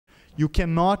you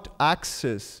cannot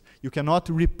access, you cannot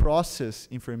reprocess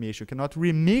information, you cannot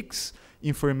remix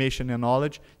information and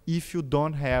knowledge if you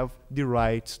don't have the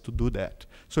rights to do that.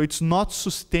 So it's not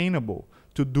sustainable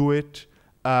to do it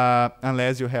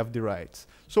unless you have the rights.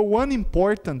 So one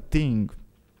important thing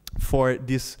for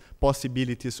these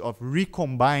possibilities of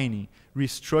recombining,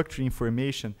 restructuring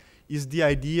information is the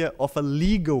idea of a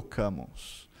legal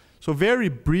commons. So very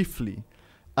briefly,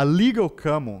 a legal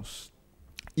commons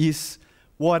is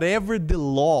whatever the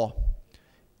law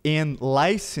and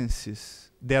licenses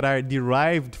that are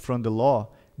derived from the law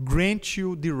grant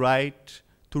you the right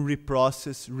to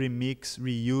reprocess, remix,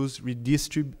 reuse,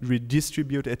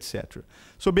 redistribute, etc.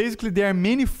 So basically there are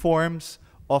many forms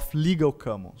of legal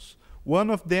commons. One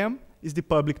of them is the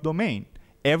public domain.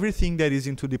 Everything that is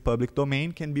into the public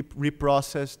domain can be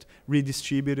reprocessed,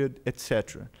 redistributed,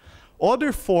 etc.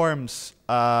 Other forms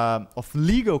of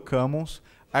legal commons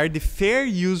are the fair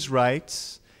use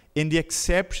rights and the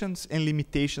exceptions and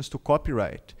limitations to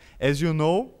copyright. As you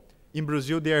know, in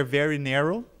Brazil they are very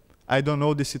narrow. I don't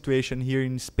know the situation here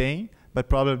in Spain, but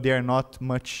probably they are not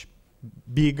much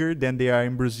bigger than they are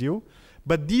in Brazil.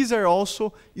 But these are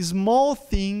also small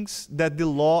things that the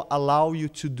law allows you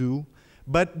to do,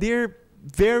 but they're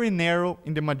very narrow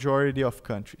in the majority of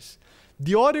countries.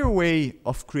 The other way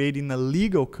of creating a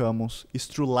legal commons is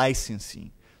through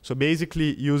licensing. So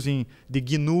basically using the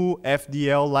GNU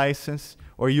FDL license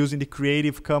or using the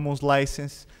Creative Commons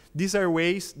license. These are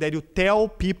ways that you tell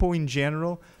people in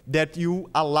general that you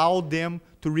allow them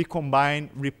to recombine,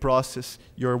 reprocess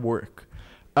your work.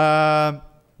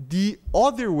 The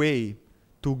other way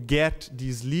to get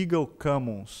these legal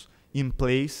commons in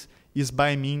place is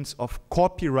by means of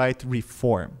copyright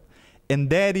reform. And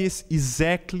that is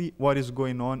exactly what is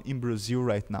going on in Brazil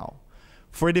right now.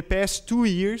 For the past 2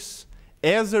 years,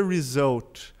 as a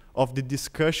result of the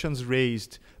discussions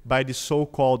raised by the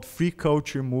so-called free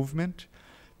culture movement,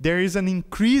 there is an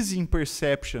increasing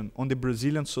perception on the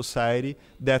Brazilian society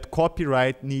that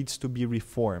copyright needs to be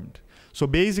reformed. So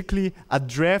basically, a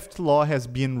draft law has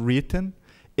been written,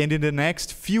 and in the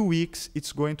next few weeks,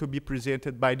 it's going to be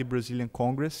presented by the Brazilian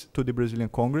Congress, to the Brazilian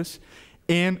Congress.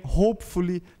 And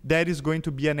hopefully, that is going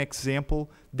to be an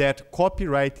example that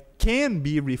copyright can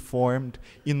be reformed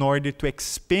in order to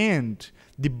expand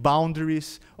the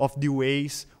boundaries of the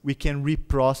ways we can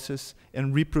reprocess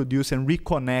and reproduce and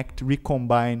reconnect,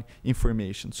 recombine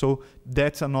information. So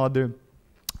that's another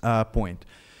point.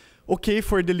 Okay,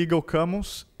 for the legal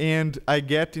commons, and I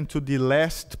get into the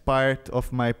last part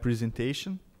of my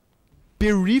presentation.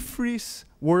 Peripheries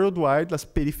worldwide, las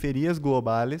periferias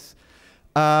globales,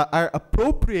 are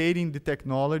appropriating the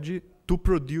technology to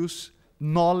produce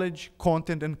knowledge,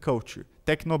 content, and culture.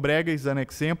 Tecnobrega is an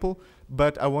example,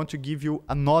 but I want to give you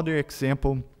another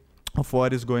example of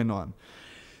what is going on.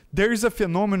 There is a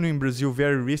phenomenon in Brazil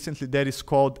very recently that is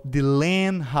called the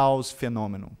LAN house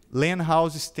phenomenon. LAN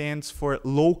house stands for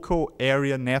local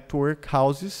area network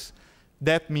houses.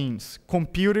 That means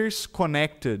computers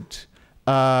connected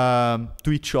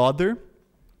to each other,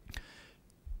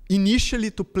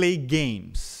 initially to play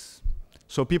games.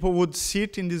 So people would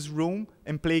sit in this room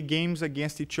and play games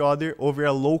against each other over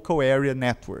a local area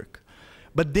network.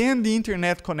 But then the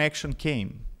internet connection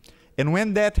came. And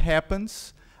when that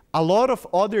happens, a lot of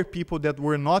other people that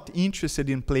were not interested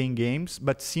in playing games,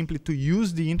 but simply to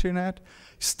use the internet,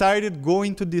 started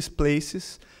going to these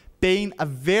places, paying a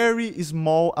very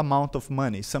small amount of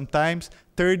money, sometimes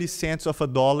 30 cents of a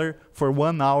dollar for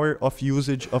 1 hour of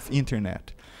usage of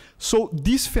internet. So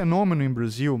this phenomenon in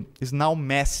Brazil is now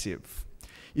massive.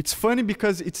 It's funny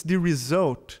because it's the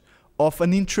result of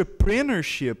an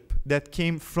entrepreneurship that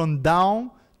came from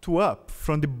down to up,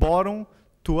 from the bottom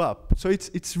to up. So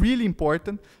it's really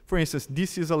important. For instance,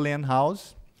 this is a LAN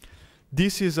house.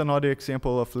 This is another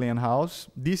example of LAN house.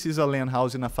 This is a LAN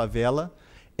house in a favela.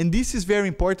 And this is very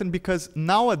important because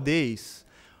nowadays,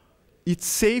 it's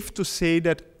safe to say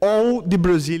that all the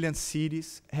Brazilian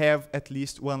cities have at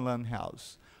least one LAN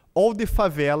house. All the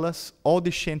favelas, all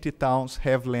the shanty towns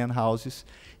have LAN houses.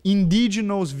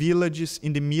 Indigenous villages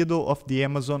in the middle of the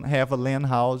Amazon have a LAN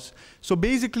house. So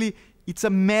basically, it's a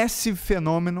massive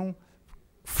phenomenon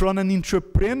from an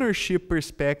entrepreneurship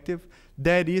perspective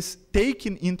that is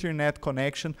taking internet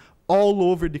connection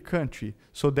all over the country.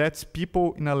 So that's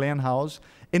people in a LAN house.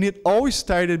 And it always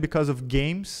started because of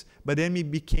games, but then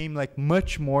it became like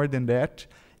much more than that.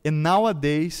 And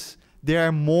nowadays, there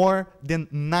are more than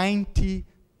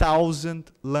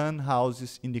 90,000 LAN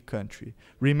houses in the country.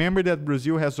 Remember that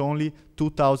Brazil has only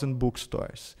 2,000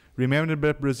 bookstores. Remember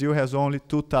that Brazil has only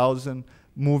 2,000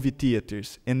 movie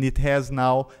theaters, and it has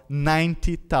now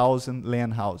 90,000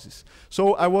 LAN houses.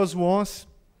 So I was once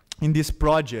in this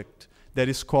project that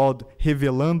is called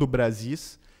Revelando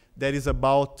Brasis, that is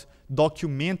about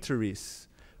documentaries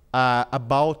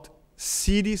about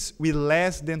cities with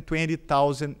less than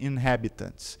 20,000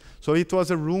 inhabitants. So it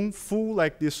was a room full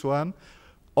like this one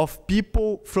of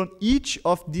people from each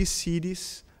of these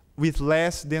cities with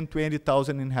less than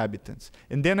 20,000 inhabitants.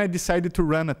 And then I decided to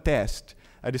run a test.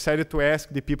 I decided to ask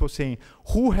the people saying,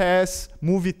 who has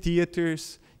movie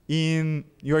theaters in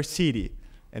your city?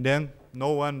 And then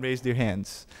no one raised their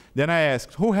hands. Then I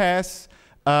asked, who has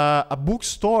a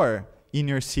bookstore in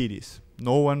your cities?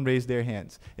 No one raised their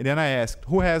hands. And then I asked,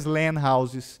 who has land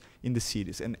houses in the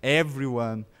cities? And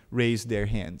everyone raised their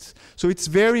hands. So it's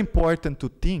very important to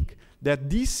think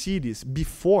that these cities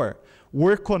before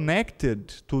were connected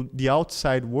to the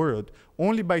outside world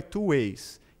only by two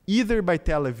ways, either by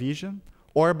television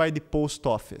or by the post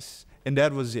office. And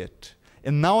that was it.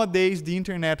 And nowadays the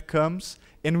internet comes,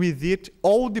 and with it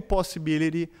all the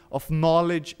possibility of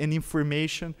knowledge and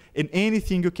information and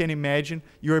anything you can imagine,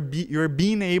 you're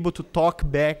being able to talk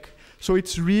back. So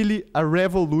it's really a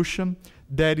revolution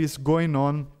that is going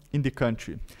on in the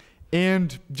country.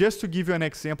 And just to give you an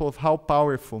example of how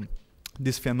powerful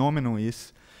this phenomenon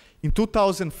is, in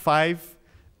 2005,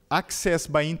 access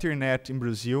by internet in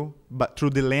Brazil, but through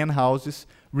the land houses,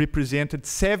 represented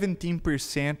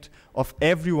 17% of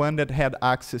everyone that had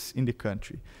access in the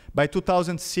country. By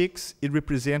 2006, it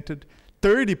represented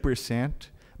 30%.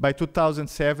 By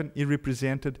 2007, it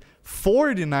represented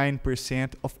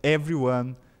 49% of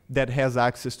everyone that has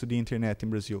access to the internet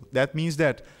in Brazil. That means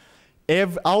that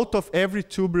out of every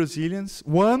 2 Brazilians,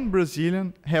 1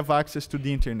 Brazilian have access to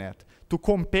the internet. To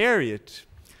compare it,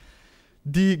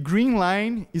 the green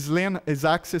line is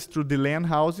access through the land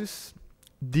houses.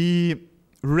 The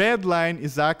red line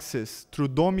is access through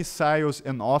domiciles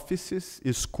and offices,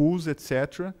 schools,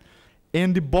 etc.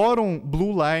 And the bottom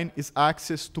blue line is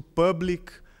access to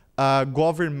public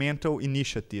governmental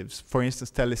initiatives, for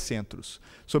instance, telecentros.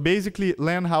 So basically,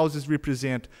 land houses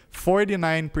represent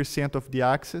 49% of the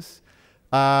access.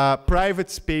 Private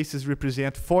spaces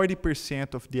represent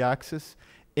 40% of the access.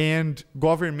 And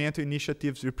governmental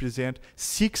initiatives represent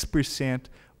 6%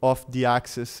 of the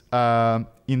access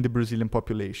in the Brazilian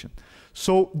population.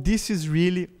 So this is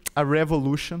really a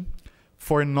revolution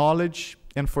for knowledge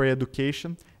and for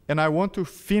education. And I want to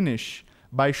finish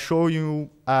by showing you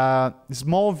a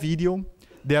small video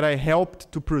that I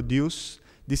helped to produce.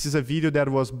 This is a video that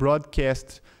was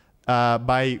broadcast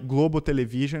by Globo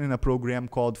Television in a program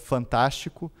called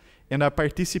Fantástico. And I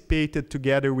participated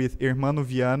together with Hermano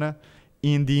Viana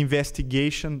in the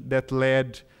investigation that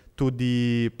led to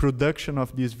the production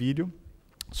of this video.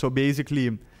 So basically,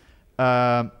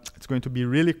 it's going to be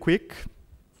really quick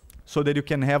so that you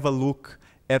can have a look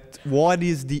at what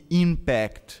is the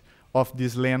impact of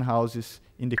these land houses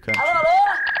in the country. Alô, alô,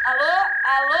 alô,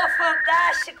 alô,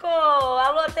 fantástico!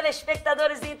 Alô,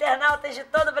 telespectadores e internautas de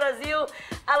todo o Brasil.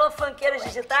 Alô, funkeiros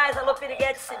digitais, alô,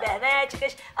 piriguetes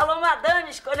cibernéticas, alô,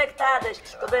 madames conectadas.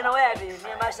 Tudo bem na web?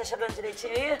 Minha imagem tá chegando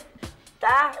direitinho aí?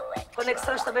 Tá?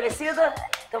 Conexão estabelecida?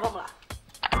 Então vamos lá.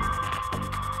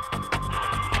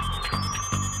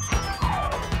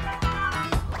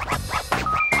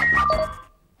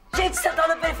 Gente, Central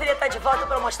da Periferia tá de volta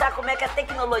para mostrar como é que a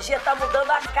tecnologia tá mudando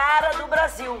a cara do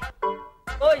Brasil.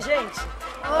 Oi, gente.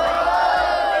 Oi.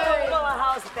 Tem alguma lan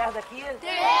house perto daqui?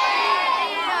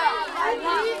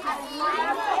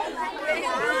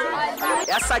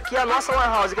 Essa aqui é a nossa lan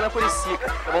house aqui na Curicica.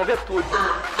 Vamos ver tudo.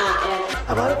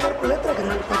 Agora eu quero por letra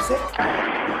grande, pode ser?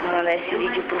 Vou mandar esse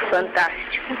vídeo pro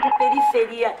Fantástico.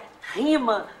 Periferia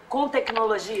rima com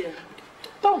tecnologia?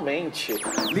 Totalmente.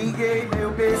 Liguei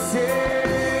meu PC,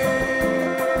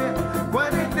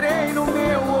 quando entrei no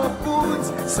meu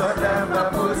Orkut, só dava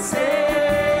você.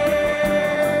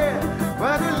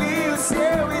 Quando li o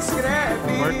seu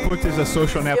escreve. Orkut is a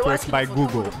social network by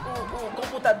Google. O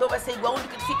computador vai ser igual um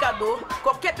liquidificador.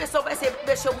 Qualquer pessoa vai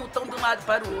mexer o botão de um lado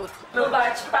para o outro. No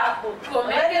bate-papo,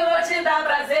 como é que eu vou te dar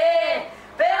prazer?